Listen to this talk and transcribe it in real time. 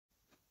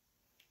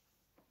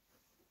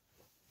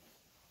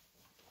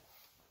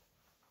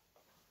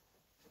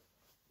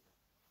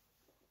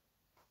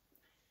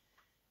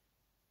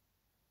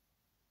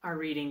Our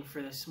reading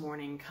for this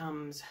morning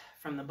comes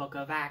from the book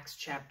of Acts,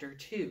 chapter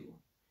 2,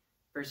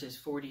 verses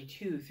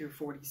 42 through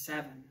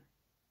 47.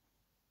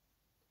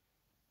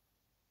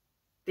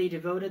 They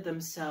devoted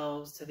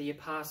themselves to the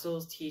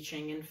apostles'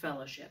 teaching and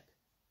fellowship,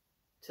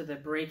 to the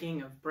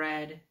breaking of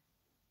bread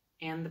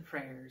and the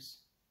prayers.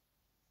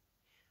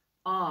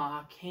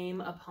 Awe came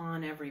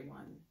upon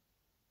everyone,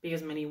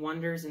 because many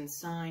wonders and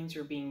signs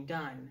were being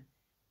done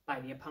by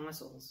the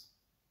apostles.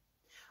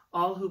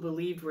 All who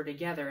believed were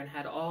together and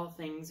had all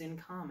things in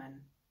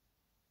common.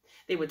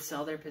 They would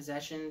sell their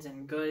possessions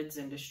and goods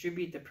and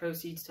distribute the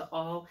proceeds to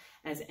all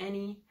as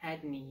any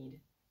had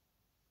need.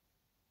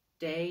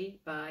 Day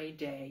by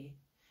day,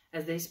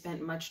 as they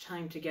spent much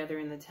time together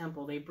in the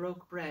temple, they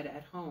broke bread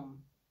at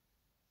home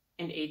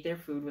and ate their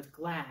food with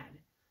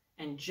glad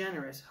and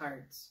generous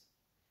hearts,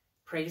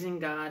 praising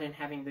God and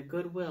having the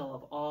goodwill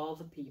of all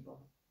the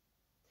people.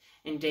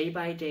 And day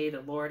by day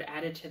the Lord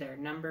added to their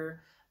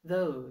number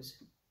those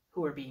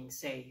who are being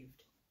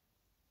saved.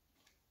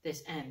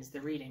 This ends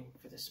the reading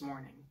for this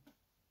morning.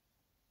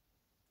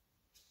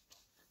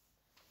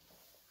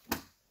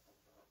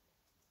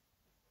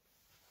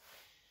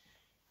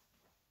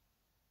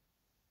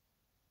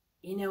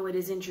 You know, it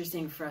is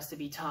interesting for us to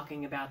be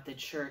talking about the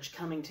church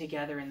coming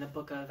together in the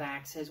book of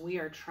Acts as we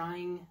are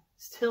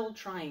still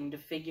trying to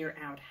figure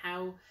out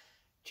how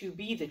to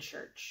be the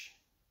church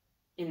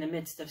in the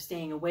midst of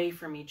staying away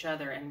from each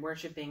other and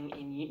worshiping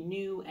in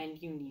new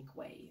and unique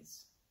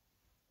ways.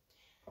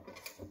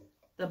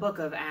 The book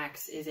of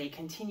Acts is a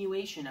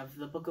continuation of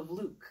the book of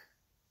Luke.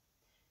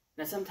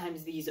 Now,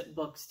 sometimes these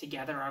books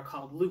together are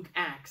called Luke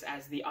Acts,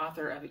 as the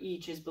author of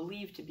each is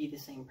believed to be the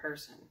same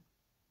person.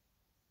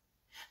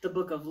 The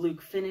book of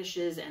Luke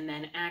finishes, and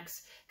then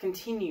Acts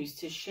continues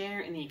to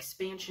share in the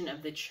expansion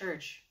of the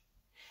church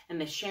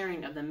and the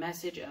sharing of the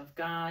message of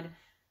God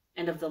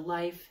and of the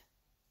life,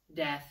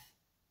 death,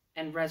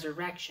 and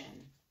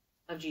resurrection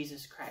of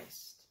Jesus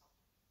Christ.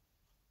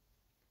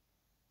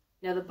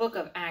 Now, the book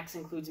of Acts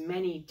includes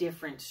many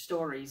different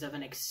stories of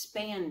an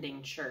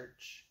expanding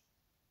church.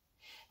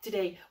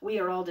 Today, we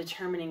are all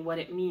determining what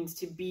it means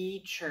to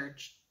be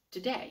church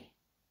today.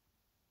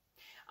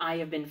 I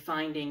have been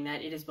finding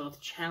that it is both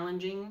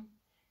challenging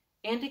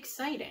and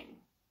exciting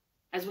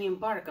as we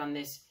embark on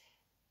this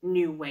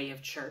new way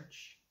of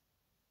church.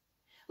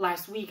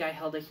 Last week, I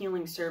held a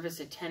healing service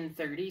at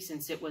 10:30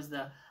 since it was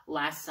the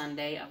last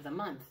Sunday of the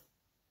month.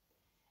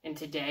 And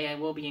today, I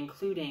will be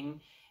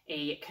including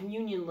a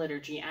communion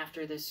liturgy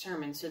after this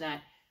sermon so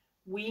that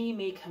we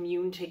may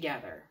commune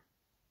together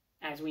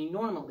as we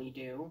normally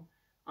do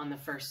on the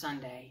first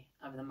Sunday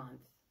of the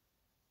month.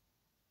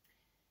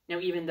 Now,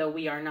 even though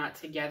we are not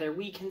together,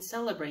 we can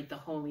celebrate the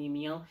Holy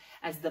Meal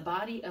as the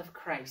body of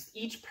Christ,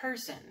 each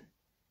person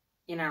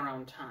in our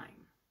own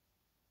time.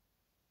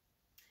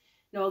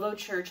 Now, although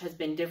church has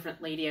been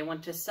different lately, I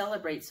want to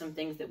celebrate some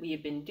things that we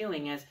have been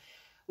doing, as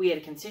we had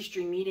a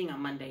consistory meeting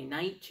on Monday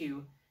night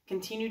to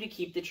continue to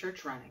keep the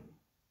church running.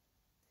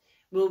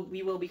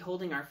 We will be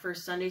holding our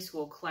first Sunday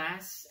school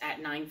class at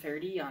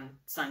 9:30 on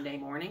Sunday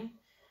morning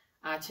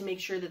to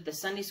make sure that the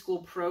Sunday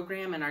school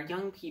program and our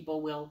young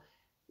people will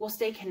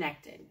stay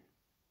connected.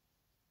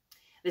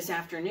 This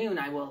afternoon,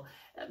 I will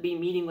be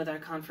meeting with our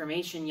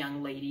confirmation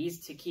young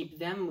ladies to keep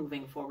them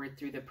moving forward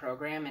through the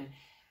program and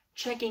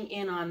checking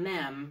in on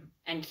them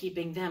and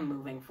keeping them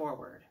moving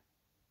forward.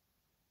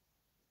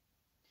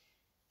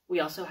 We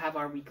also have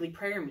our weekly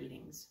prayer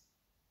meetings.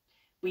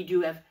 We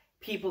do have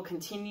people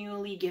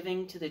continually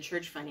giving to the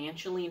church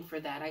financially, and for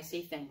that I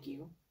say thank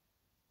you.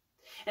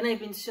 And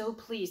I've been so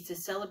pleased to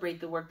celebrate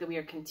the work that we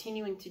are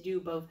continuing to do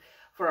both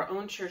for our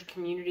own church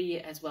community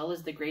as well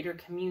as the greater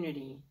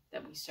community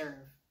that we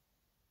serve.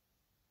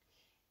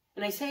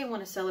 And I say I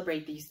want to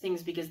celebrate these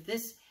things because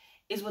this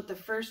is what the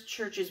first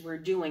churches were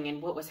doing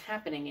and what was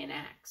happening in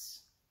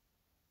Acts.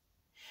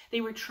 They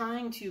were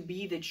trying to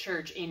be the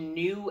church in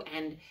new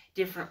and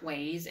different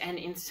ways, and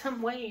in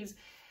some ways,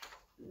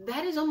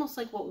 that is almost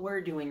like what we're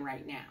doing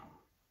right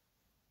now.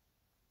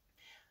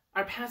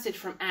 Our passage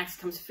from Acts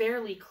comes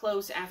fairly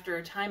close after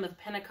a time of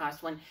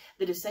Pentecost when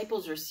the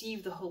disciples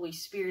receive the Holy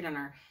Spirit and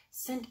are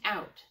sent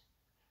out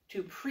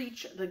to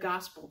preach the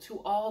gospel to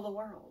all the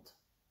world.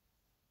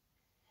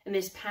 And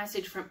this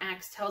passage from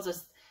Acts tells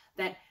us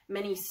that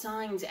many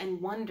signs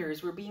and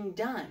wonders were being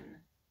done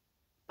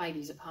by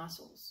these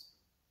apostles.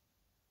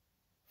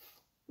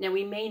 Now,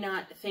 we may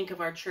not think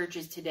of our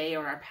churches today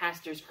or our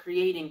pastors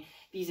creating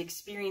these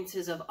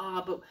experiences of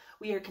awe, but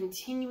we are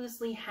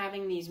continuously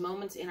having these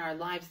moments in our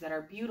lives that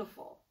are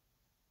beautiful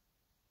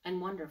and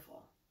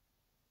wonderful.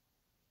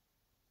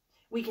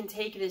 We can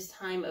take this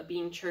time of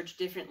being church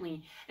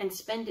differently and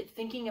spend it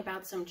thinking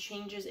about some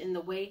changes in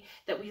the way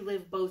that we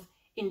live both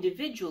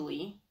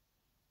individually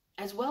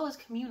as well as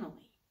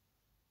communally.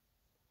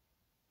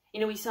 You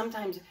know,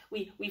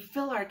 we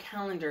fill our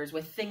calendars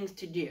with things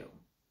to do,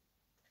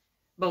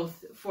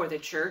 both for the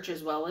church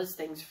as well as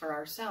things for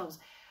ourselves.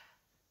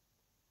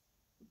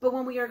 But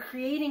when we are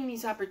creating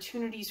these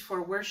opportunities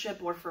for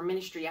worship or for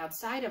ministry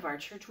outside of our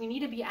church, we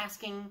need to be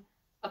asking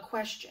a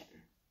question.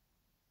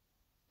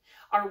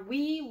 Are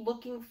we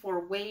looking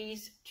for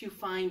ways to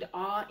find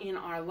awe in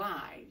our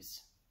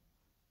lives?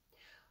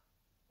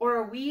 Or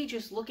are we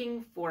just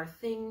looking for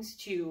things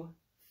to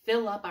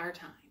fill up our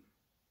time?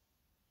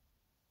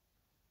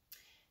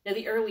 Now,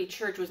 the early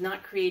church was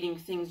not creating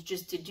things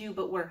just to do,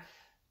 but were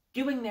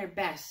doing their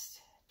best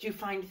to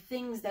find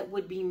things that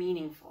would be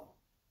meaningful.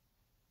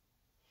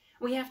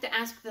 We have to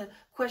ask the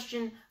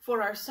question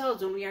for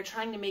ourselves when we are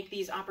trying to make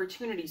these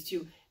opportunities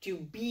to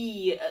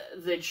be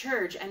the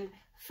church, and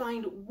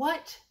find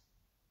what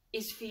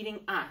is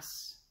feeding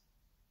us.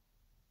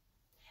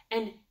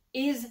 And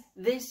is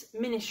this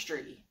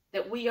ministry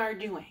that we are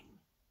doing,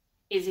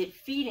 is it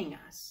feeding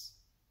us,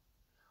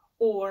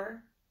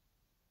 or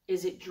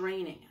is it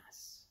draining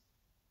us?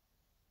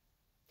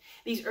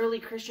 These early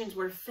Christians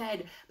were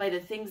fed by the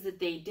things that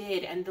they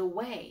did and the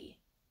way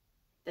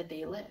that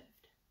they lived.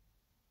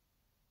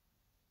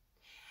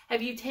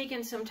 Have you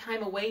taken some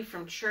time away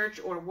from church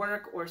or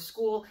work or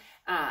school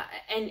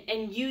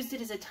and used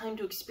it as a time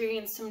to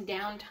experience some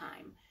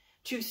downtime,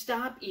 to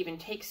stop, even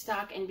take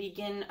stock and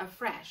begin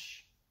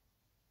afresh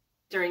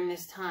during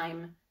this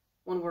time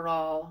when we're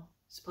all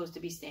supposed to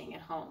be staying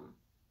at home?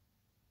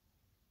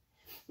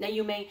 Now,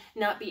 you may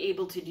not be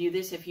able to do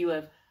this if you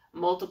have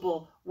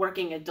multiple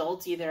working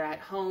adults either at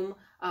home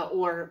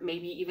or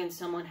maybe even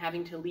someone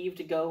having to leave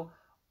to go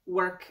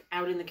work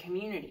out in the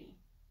community.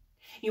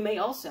 You may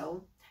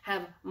also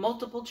have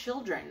multiple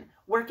children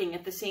working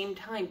at the same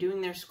time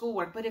doing their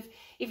schoolwork. But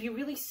if you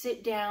really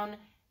sit down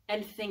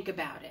and think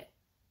about it,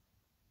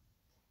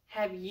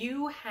 have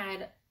you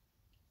had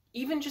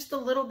even just a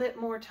little bit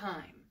more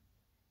time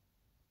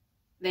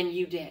than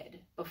you did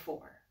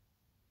before?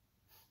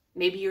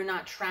 Maybe you're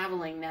not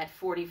traveling that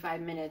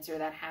 45 minutes or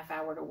that half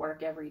hour to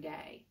work every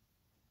day.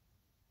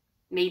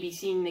 Maybe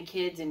seeing the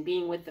kids and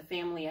being with the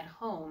family at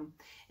home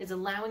is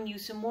allowing you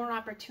some more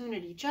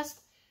opportunity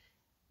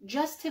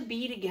just to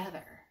be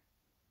together,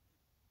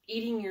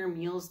 eating your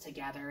meals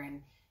together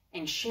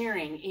and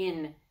sharing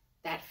in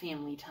that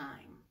family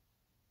time.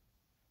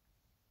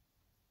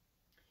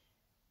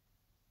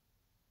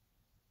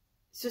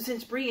 So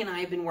since Bree and I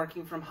have been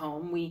working from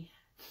home, we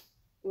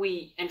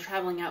and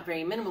traveling out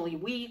very minimally,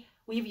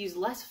 we've used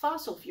less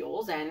fossil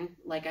fuels, and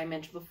like I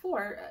mentioned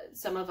before,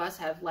 some of us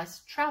have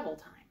less travel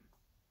time.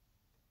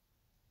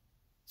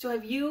 So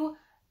have you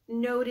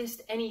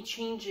noticed any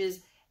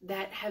changes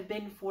that have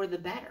been for the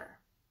better?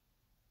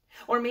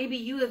 Or maybe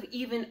you have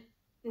even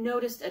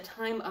noticed a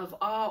time of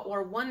awe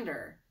or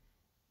wonder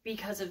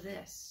because of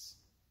this.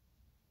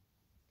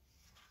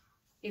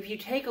 If you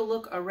take a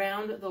look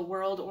around the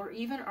world or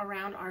even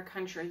around our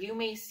country, you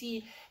may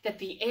see that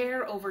the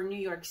air over New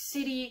York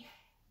City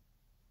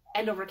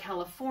and over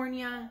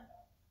California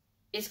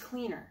is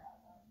cleaner.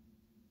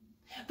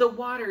 The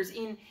waters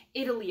in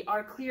Italy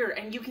are clearer,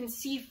 and you can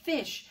see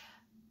fish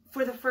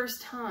for the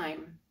first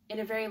time in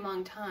a very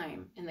long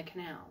time in the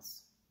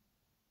canals.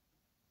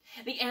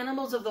 The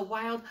animals of the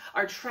wild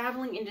are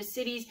traveling into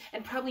cities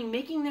and probably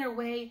making their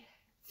way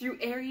through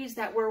areas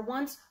that were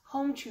once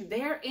home to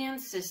their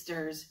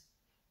ancestors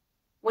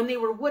when they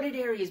were wooded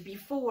areas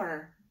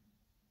before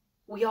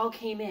we all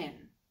came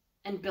in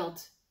and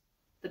built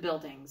the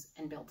buildings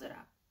and built it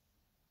up.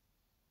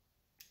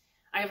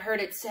 I've heard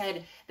it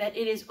said that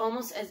it is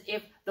almost as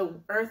if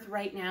the earth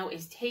right now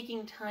is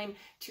taking time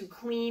to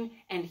clean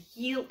and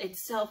heal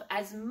itself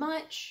as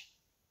much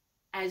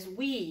as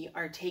we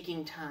are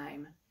taking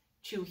time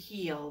to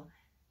heal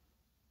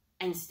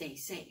and stay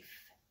safe.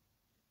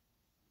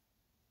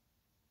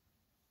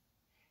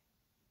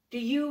 Do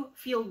you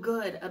feel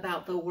good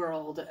about the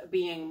world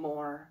being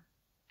more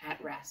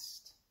at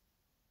rest?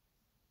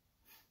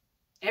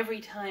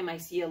 Every time I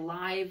see a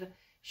live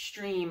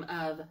stream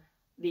of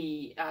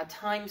the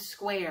Times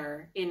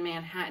Square in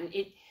Manhattan,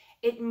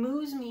 it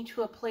moves me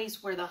to a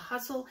place where the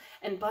hustle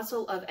and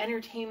bustle of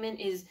entertainment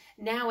is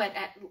now,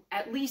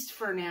 at least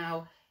for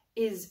now,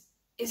 is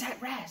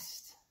at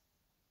rest.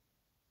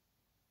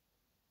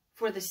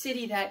 For the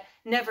city that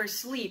never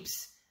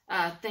sleeps,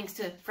 thanks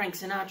to Frank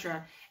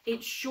Sinatra,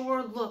 it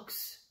sure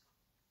looks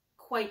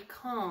quite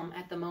calm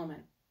at the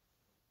moment.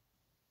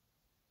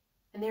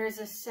 And there is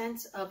a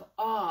sense of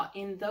awe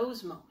in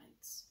those moments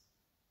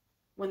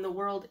when the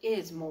world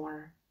is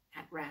more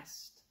at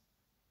rest.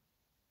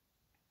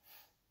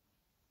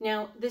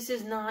 Now, this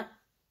is not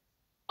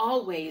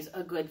always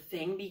a good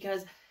thing,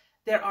 because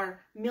there are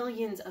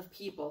millions of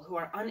people who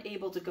are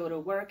unable to go to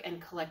work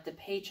and collect a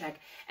paycheck,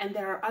 and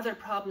there are other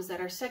problems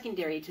that are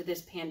secondary to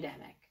this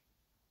pandemic.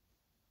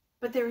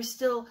 But there is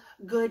still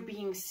good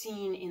being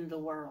seen in the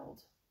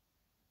world,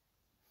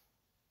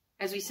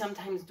 as we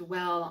sometimes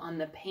dwell on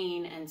the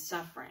pain and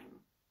suffering.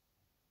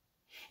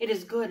 It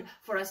is good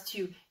for us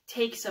to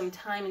take some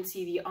time and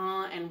see the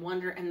awe and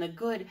wonder and the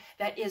good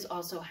that is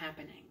also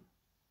happening.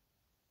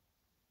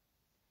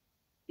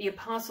 The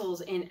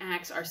apostles in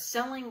Acts are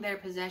selling their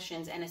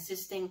possessions and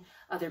assisting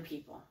other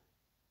people.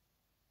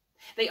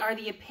 They are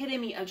the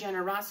epitome of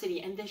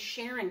generosity and the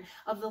sharing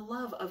of the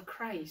love of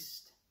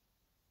Christ.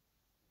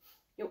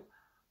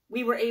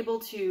 We were able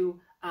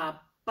to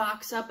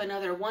box up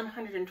another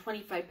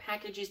 125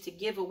 packages to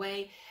give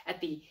away at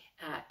the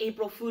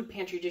April food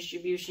pantry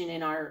distribution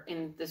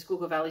in the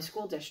Schuylkill Valley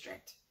School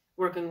District,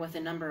 working with a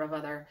number of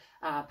other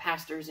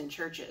pastors and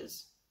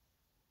churches.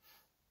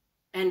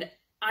 And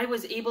I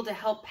was able to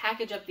help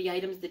package up the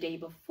items the day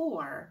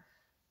before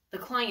the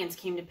clients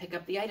came to pick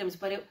up the items,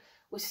 but it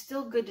was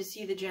still good to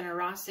see the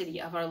generosity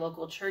of our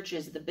local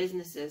churches, the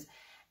businesses,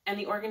 and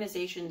the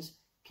organizations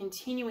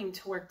continuing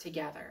to work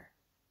together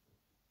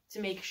to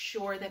make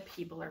sure that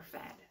people are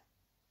fed.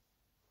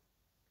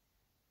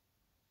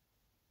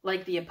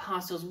 Like the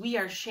apostles, we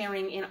are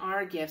sharing in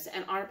our gifts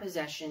and our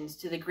possessions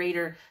to the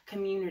greater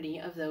community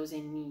of those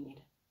in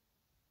need.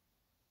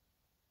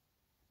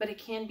 But it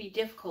can be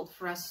difficult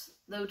for us,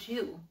 though,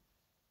 too.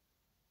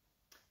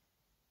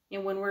 You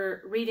know, when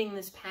we're reading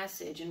this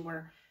passage and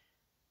we're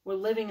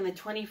living in the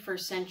 21st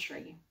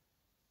century,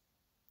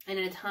 and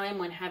in a time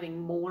when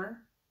having more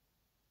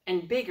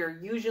and bigger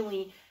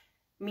usually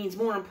means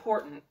more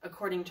important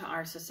according to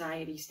our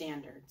society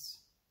standards.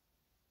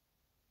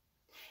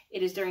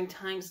 It is during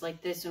times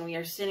like this when we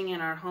are sitting in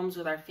our homes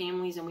with our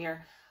families and we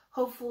are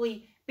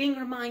hopefully being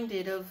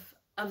reminded of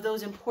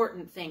those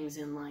important things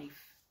in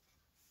life.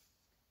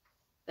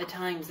 The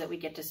times that we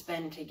get to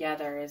spend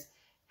together is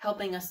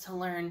helping us to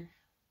learn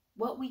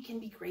what we can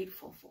be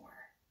grateful for.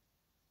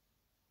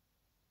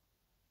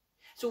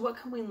 So what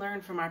can we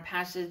learn from our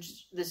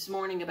passage this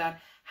morning about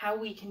how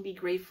we can be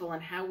grateful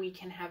and how we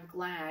can have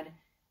glad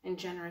and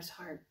generous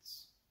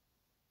hearts?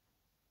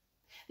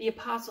 The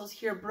apostles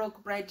here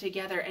broke bread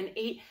together and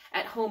ate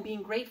at home,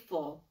 being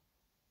grateful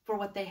for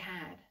what they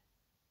had.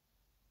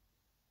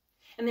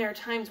 And there are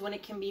times when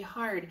it can be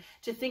hard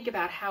to think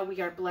about how we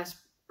are blessed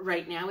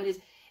right now. It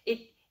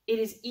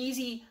is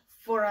easy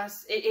for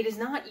us. It is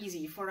not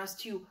easy for us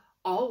to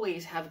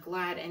always have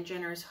glad and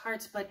generous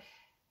hearts, but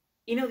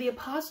you know, the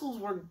apostles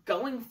were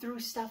going through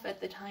stuff at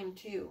the time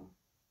too.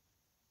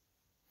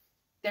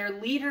 Their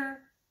leader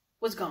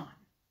was gone.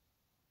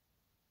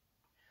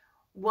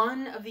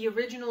 One of the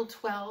original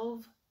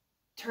 12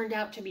 turned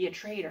out to be a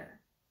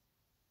traitor.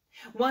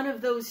 One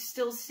of those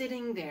still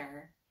sitting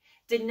there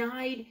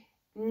denied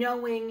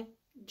knowing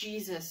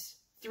Jesus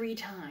 3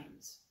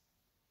 times.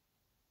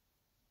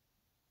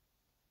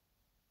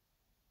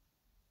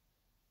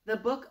 The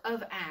book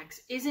of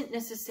Acts isn't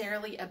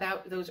necessarily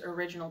about those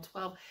original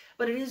 12,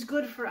 but it is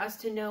good for us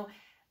to know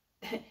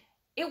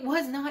it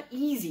was not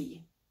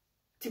easy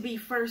to be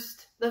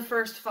the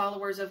first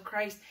followers of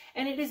Christ,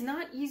 and it is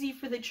not easy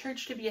for the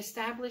church to be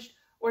established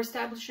or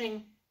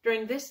establishing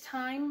during this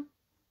time,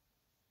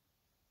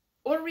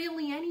 or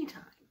really any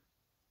time.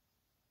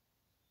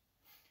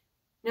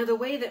 Now, the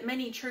way that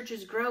many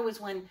churches grow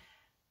is when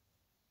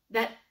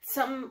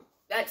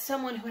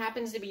someone who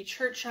happens to be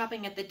church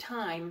shopping at the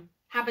time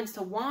happens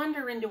to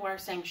wander into our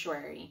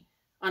sanctuary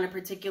on a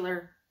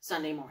particular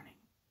Sunday morning.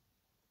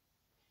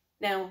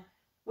 Now,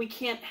 we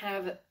can't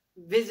have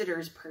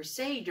visitors per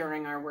se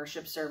during our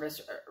worship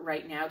service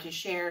right now to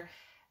share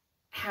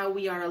how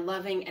we are a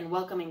loving and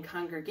welcoming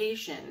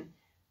congregation,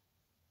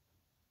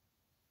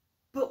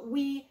 but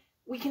we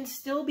can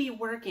still be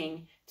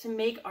working to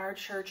make our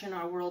church and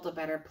our world a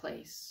better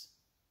place.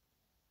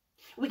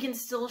 We can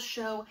still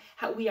show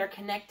how we are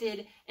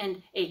connected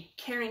and a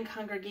caring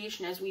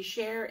congregation as we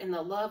share in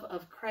the love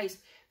of Christ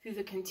through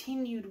the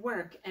continued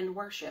work and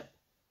worship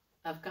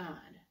of God.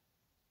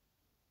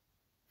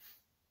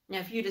 Now,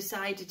 if you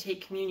decide to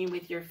take communion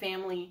with your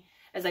family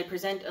as I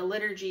present a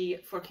liturgy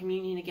for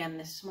communion again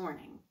this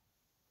morning,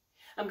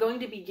 I'm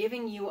going to be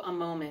giving you a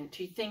moment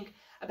to think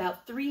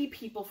about 3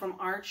 people from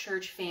our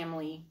church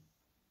family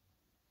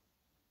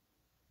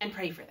and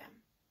pray for them.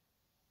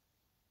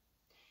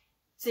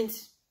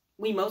 Since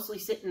we mostly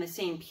sit in the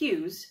same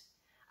pews,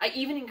 I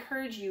even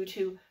encourage you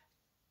to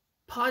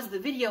pause the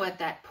video at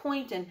that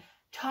point and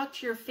talk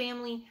to your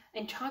family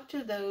and talk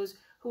to those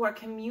who are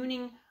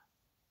communing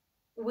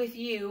with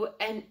you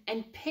and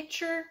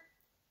picture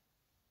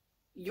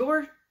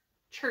your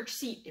church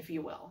seat, if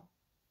you will,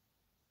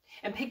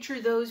 and picture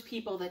those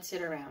people that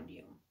sit around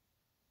you.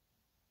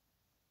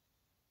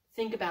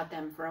 Think about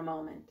them for a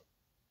moment.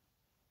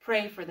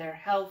 Pray for their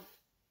health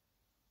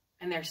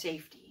and their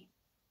safety,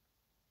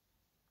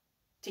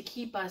 to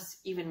keep us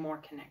even more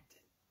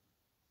connected.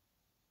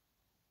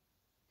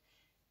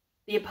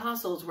 The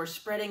apostles were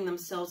spreading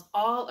themselves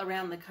all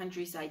around the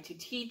countryside to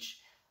teach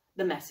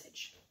the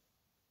message.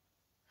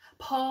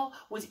 Paul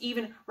was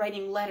even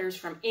writing letters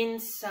from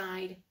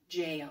inside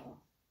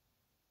jail.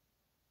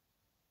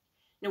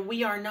 Now,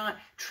 we are not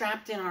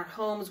trapped in our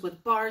homes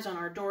with bars on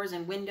our doors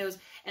and windows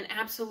and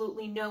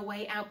absolutely no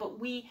way out, but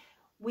we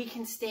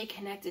can stay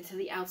connected to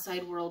the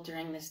outside world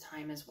during this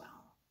time as well.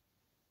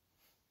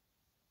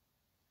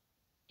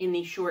 In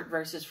these short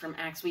verses from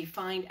Acts, we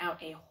find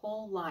out a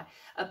whole lot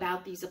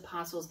about these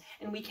apostles,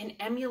 and we can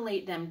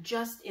emulate them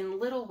just in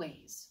little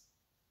ways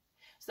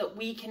so that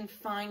we can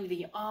find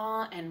the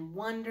awe and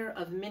wonder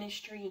of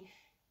ministry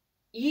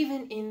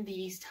even in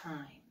these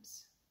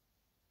times.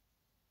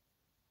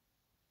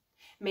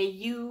 May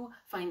you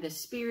find the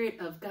Spirit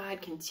of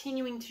God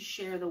continuing to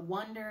share the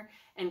wonder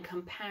and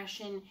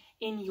compassion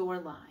in your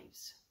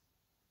lives.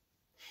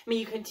 May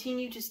you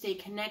continue to stay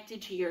connected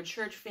to your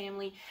church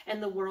family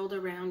and the world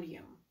around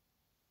you.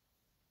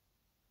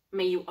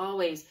 May you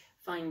always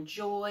find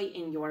joy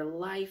in your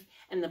life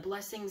and the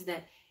blessings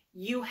that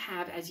you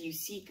have as you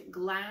seek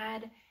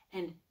glad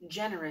and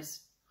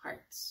generous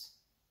hearts.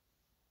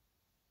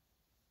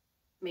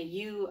 May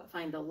you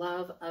find the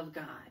love of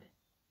God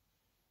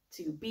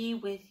to be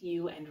with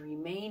you and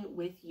remain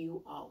with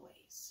you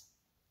always.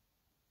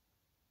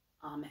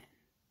 Amen.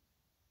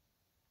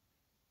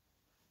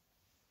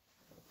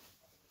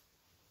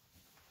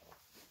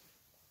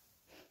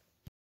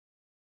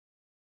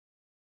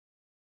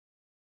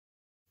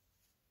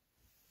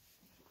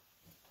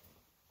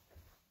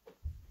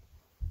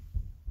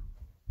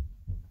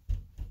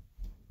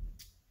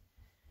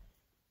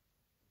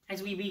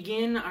 As we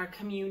begin our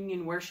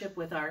communion worship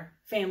with our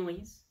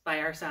families by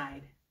our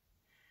side,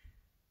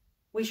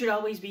 we should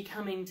always be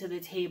coming to the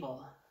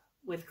table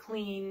with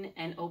clean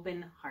and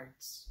open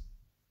hearts.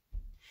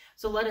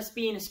 So let us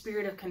be in a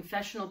spirit of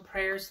confessional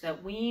prayer so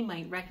that we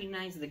might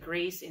recognize the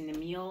grace in the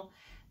meal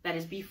that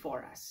is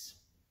before us.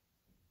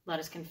 Let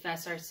us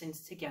confess our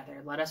sins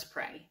together. Let us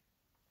pray.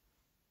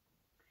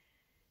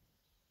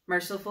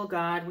 Merciful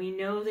God, we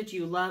know that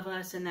you love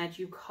us and that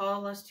you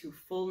call us to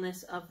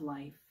fullness of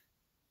life.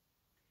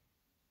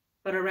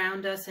 But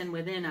around us and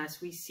within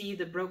us, we see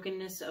the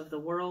brokenness of the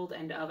world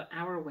and of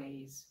our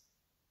ways.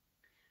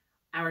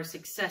 Our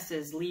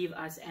successes leave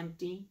us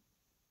empty.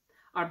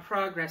 Our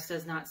progress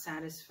does not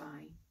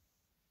satisfy.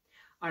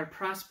 Our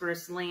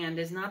prosperous land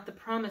is not the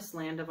promised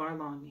land of our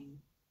longing.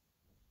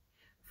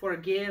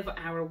 Forgive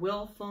our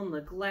willful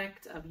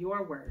neglect of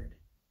your word,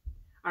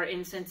 our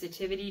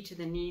insensitivity to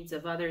the needs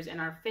of others, and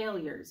our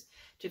failures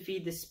to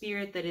feed the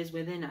spirit that is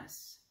within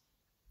us.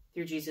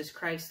 Through Jesus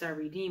Christ, our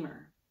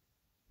Redeemer.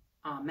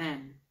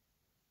 Amen.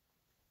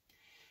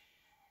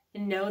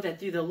 And know that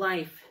through the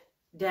life,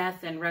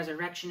 death, and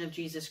resurrection of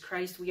Jesus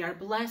Christ, we are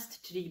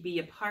blessed to be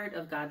a part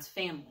of God's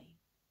family,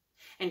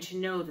 and to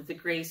know that the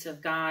grace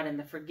of God and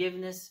the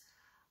forgiveness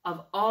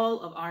of all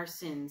of our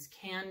sins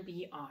can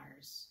be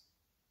ours.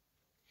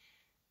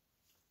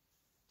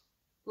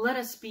 Let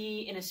us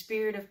be in a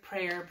spirit of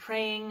prayer,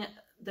 praying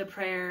the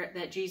prayer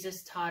that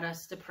Jesus taught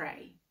us to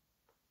pray,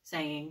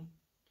 saying,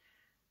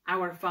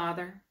 Our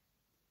Father,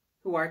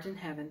 who art in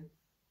heaven,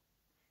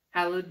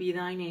 hallowed be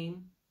thy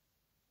name.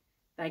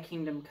 Thy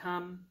kingdom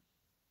come,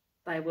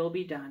 thy will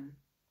be done,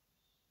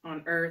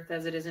 on earth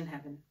as it is in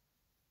heaven.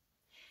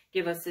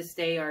 Give us this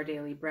day our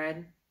daily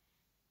bread,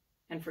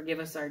 and forgive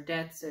us our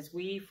debts as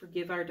we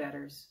forgive our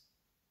debtors.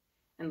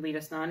 And lead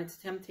us not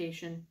into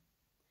temptation,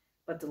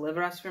 but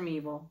deliver us from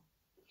evil.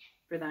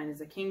 For thine is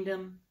the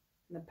kingdom,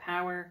 and the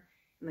power,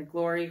 and the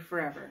glory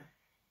forever.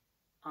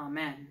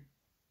 Amen.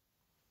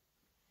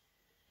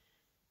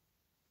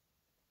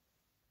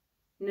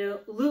 Now,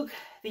 Luke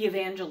the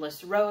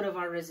evangelist wrote of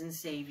our risen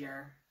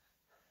Savior,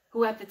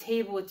 who at the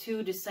table with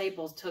 2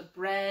 disciples took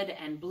bread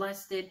and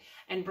blessed it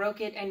and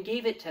broke it and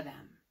gave it to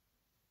them.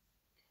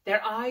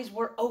 Their eyes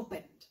were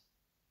opened,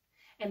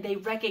 and they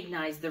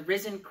recognized the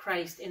risen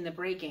Christ in the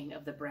breaking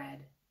of the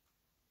bread.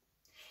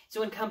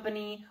 So in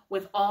company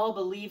with all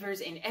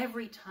believers in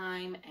every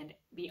time and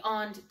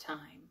beyond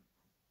time,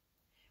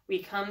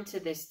 we come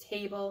to this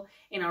table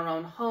in our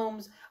own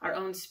homes, our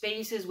own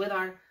spaces, with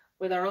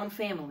our own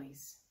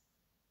families,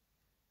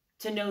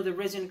 to know the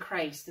risen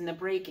Christ in the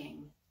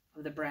breaking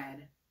of the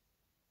bread.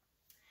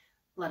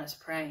 Let us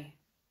pray.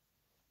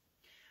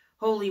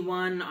 Holy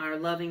One, our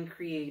loving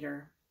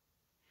Creator,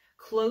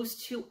 close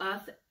to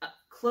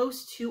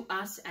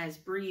us as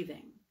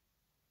breathing,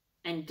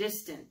 and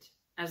distant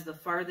as the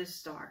farthest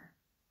star,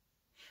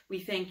 we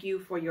thank you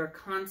for your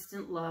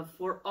constant love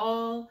for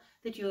all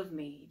that you have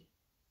made.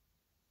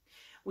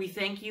 We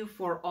thank you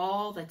for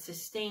all that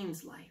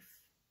sustains life,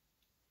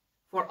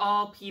 for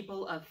all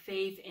people of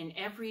faith in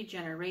every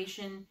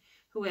generation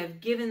who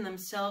have given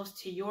themselves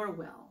to your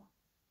will,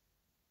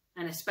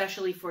 and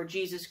especially for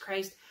Jesus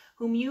Christ,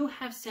 whom you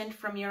have sent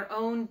from your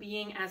own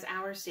being as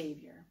our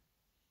Savior.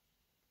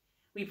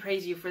 We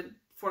praise you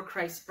for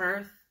Christ's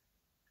birth,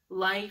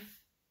 life,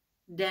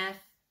 death,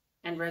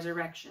 and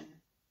resurrection,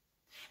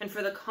 and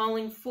for the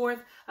calling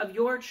forth of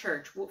your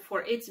church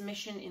for its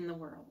mission in the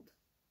world.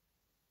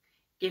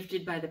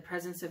 Gifted by the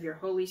presence of your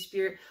Holy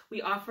Spirit,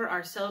 we offer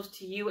ourselves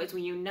to you as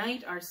we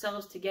unite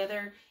ourselves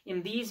together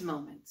in these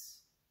moments,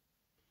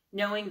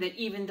 knowing that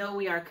even though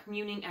we are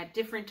communing at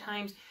different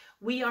times,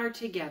 we are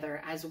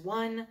together as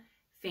one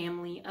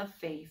family of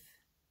faith.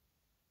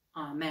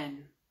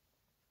 Amen.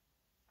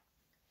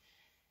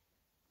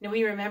 Now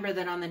we remember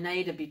that on the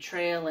night of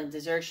betrayal and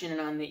desertion and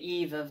on the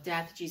eve of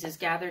death, Jesus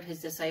gathered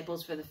his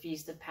disciples for the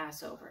feast of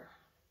Passover.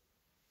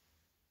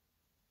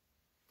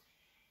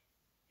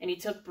 And he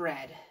took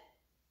bread,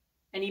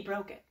 and he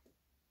broke it.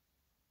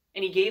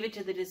 And he gave it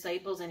to the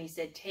disciples, and he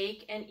said,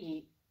 "Take and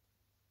eat.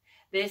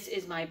 This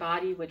is my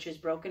body, which is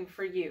broken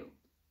for you.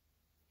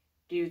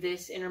 Do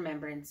this in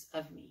remembrance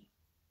of me."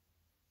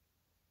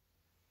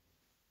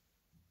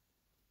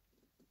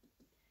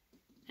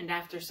 And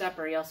after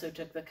supper, he also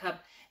took the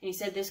cup, and he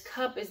said, "This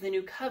cup is the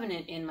new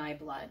covenant in my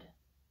blood.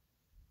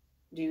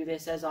 Do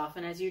this as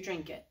often as you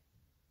drink it,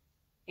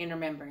 in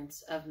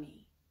remembrance of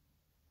me."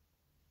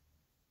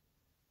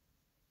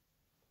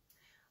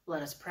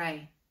 Let us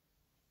pray.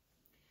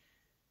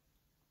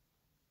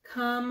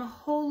 Come,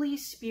 Holy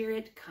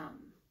Spirit,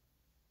 come.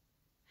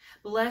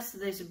 Bless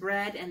this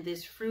bread and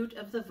this fruit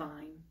of the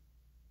vine.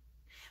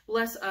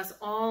 Bless us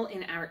all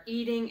in our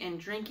eating and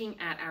drinking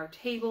at our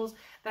tables,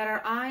 that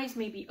our eyes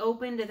may be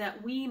opened,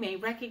 that we may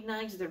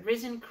recognize the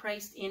risen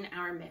Christ in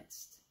our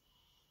midst,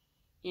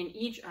 in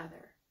each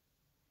other,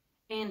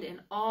 and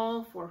in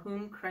all for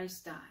whom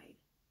Christ died.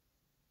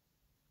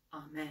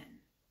 Amen.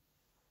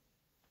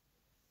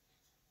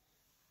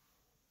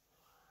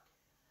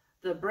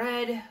 The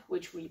bread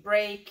which we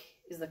break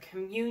is the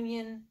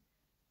communion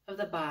of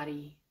the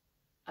body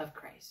of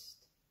Christ.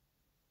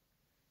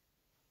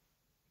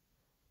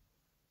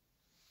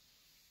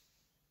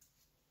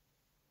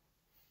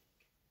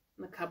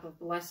 The cup of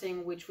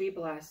blessing which we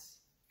bless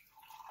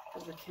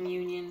is the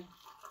communion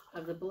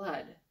of the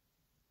blood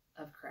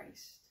of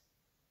Christ.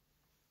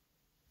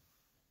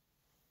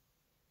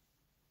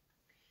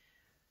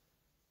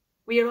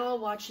 We are all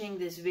watching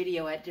this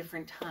video at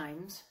different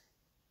times.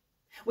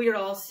 We are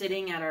all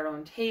sitting at our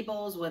own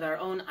tables with our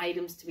own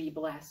items to be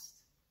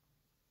blessed.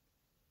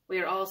 We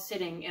are all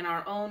sitting in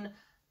our own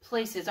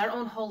places, our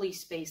own holy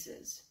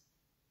spaces.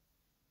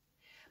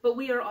 But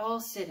we are all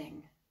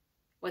sitting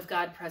with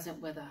God present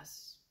with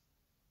us.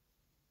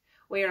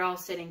 We are all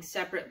sitting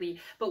separately,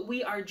 but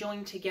we are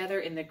joined together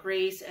in the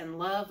grace and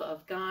love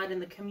of God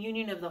and the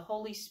communion of the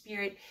Holy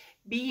Spirit,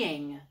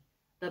 being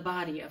the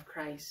body of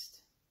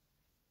Christ.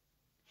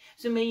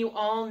 So may you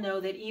all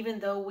know that even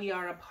though we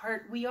are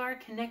apart, we are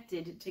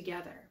connected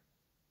together.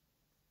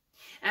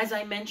 As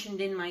I mentioned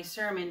in my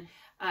sermon,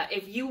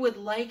 if you would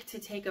like to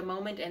take a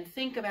moment and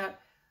think about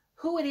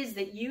who it is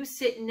that you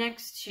sit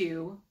next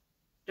to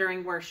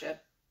during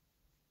worship,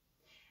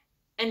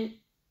 and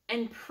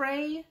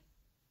pray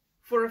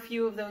for a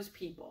few of those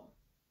people.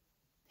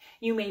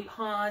 You may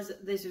pause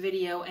this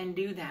video and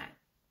do that,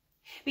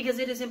 because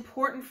it is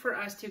important for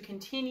us to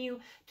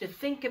continue to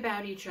think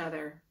about each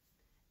other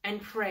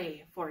and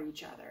pray for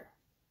each other.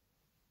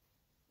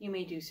 You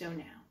may do so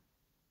now.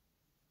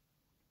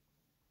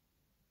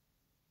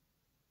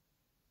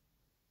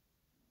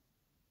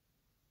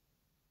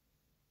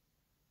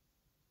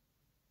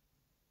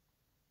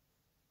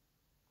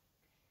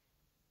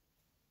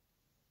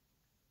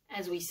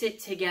 As we sit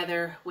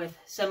together with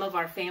some of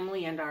our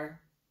family and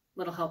our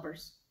little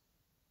helpers,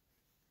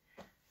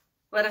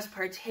 let us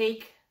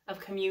partake of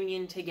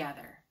communion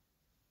together.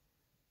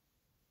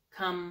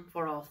 Come,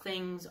 for all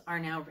things are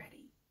now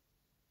ready.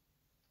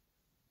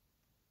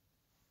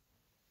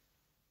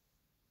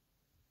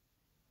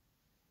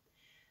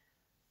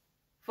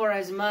 For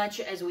as much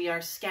as we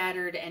are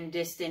scattered and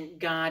distant,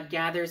 God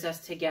gathers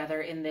us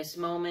together in this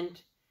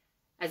moment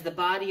as the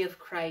body of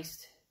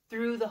Christ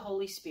through the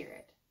Holy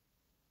Spirit.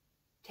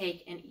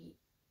 Take and eat.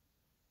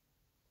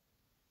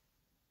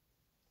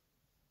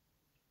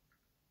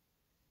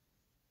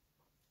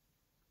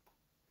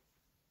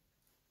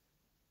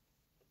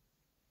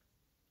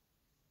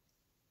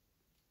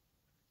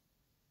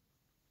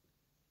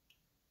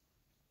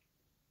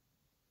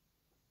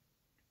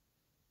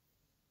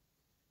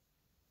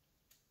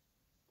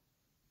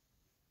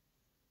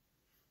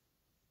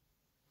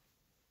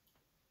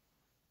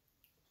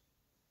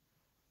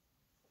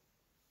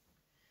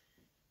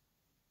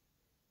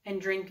 And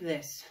drink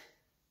this.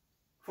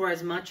 For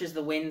as much as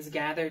the winds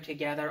gather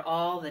together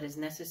all that is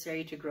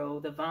necessary to grow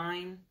the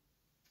vine,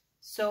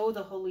 so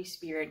the Holy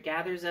Spirit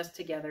gathers us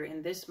together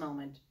in this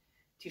moment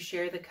to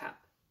share the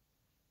cup.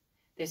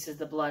 This is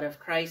the blood of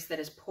Christ that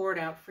is poured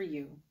out for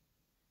you.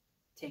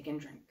 Take and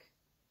drink.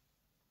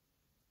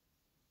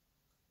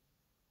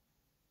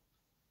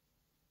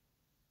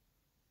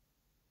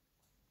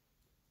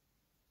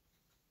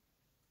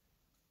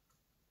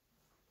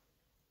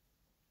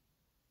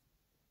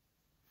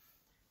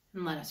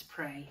 And let us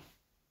pray.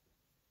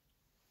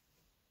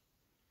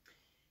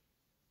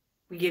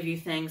 We give you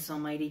thanks,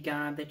 Almighty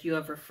God, that you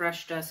have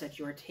refreshed us at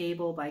your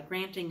table by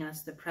granting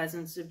us the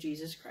presence of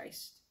Jesus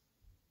Christ.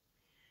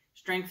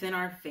 Strengthen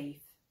our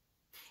faith,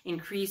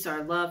 increase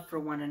our love for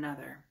one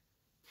another,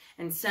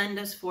 and send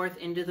us forth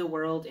into the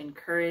world in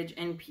courage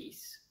and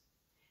peace,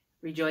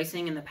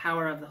 rejoicing in the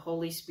power of the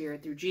Holy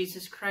Spirit through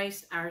Jesus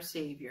Christ, our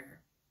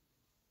Savior.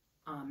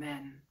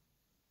 Amen.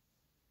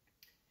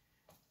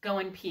 Go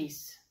in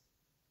peace,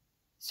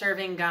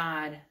 serving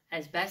God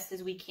as best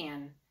as we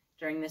can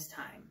during this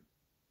time.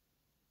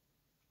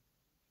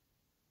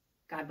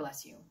 God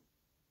bless you.